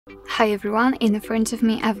Hi everyone, in front of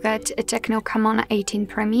me I've got a TECNO Camon 18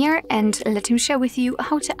 Premier, and let me share with you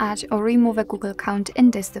how to add or remove a Google account in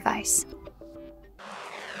this device.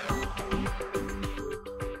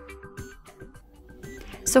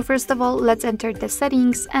 So first of all, let's enter the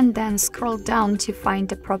settings and then scroll down to find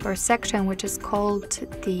the proper section, which is called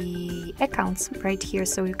the accounts right here.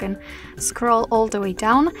 So you can scroll all the way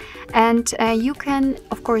down, and you can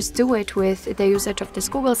of course do it with the usage of this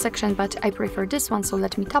Google section, but I prefer this one, so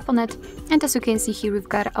let me tap on it. And as you can see here, we've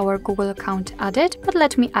got our Google account added, but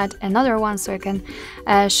let me add another one so I can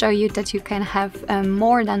show you that you can have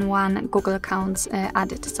more than one Google account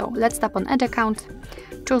added. So let's tap on add account,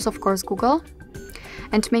 choose of course Google,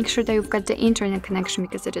 and make sure that you've got the internet connection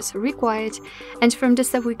because it is required. And from this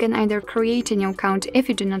step we can either create a new account if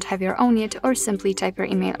you do not have your own yet, or simply type your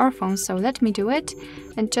email or phone. So let me do it.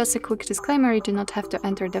 And just a quick disclaimer, you do not have to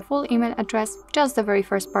enter the full email address, just the very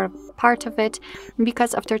first part of it,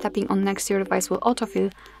 because after tapping on next your device will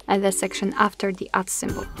autofill the section after the @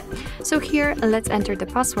 symbol. So here let's enter the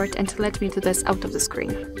password, and let me do this out of the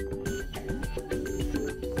screen.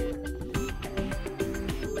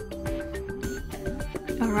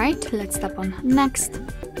 Alright, let's tap on next.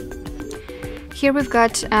 Here we've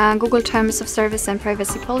got Google Terms of Service and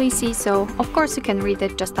Privacy Policy, so of course you can read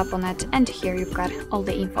it, just tap on it, and here you've got all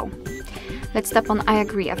the info. Let's tap on I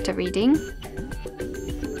agree after reading.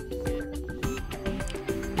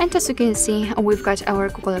 And as you can see, we've got our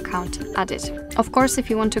Google account added. Of course, if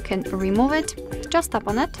you want to can remove it, just tap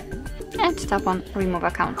on it and tap on remove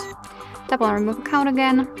account. Tap on remove account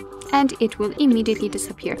again, and it will immediately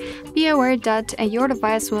disappear. Be aware that your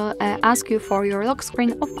device will ask you for your lock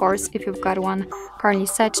screen, of course, if you've got one currently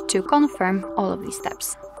set, to confirm all of these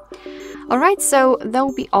steps. Alright, so that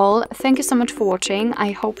will be all. Thank you so much for watching.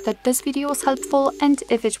 I hope that this video was helpful, and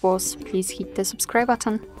if it was, please hit the subscribe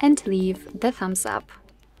button and leave the thumbs up.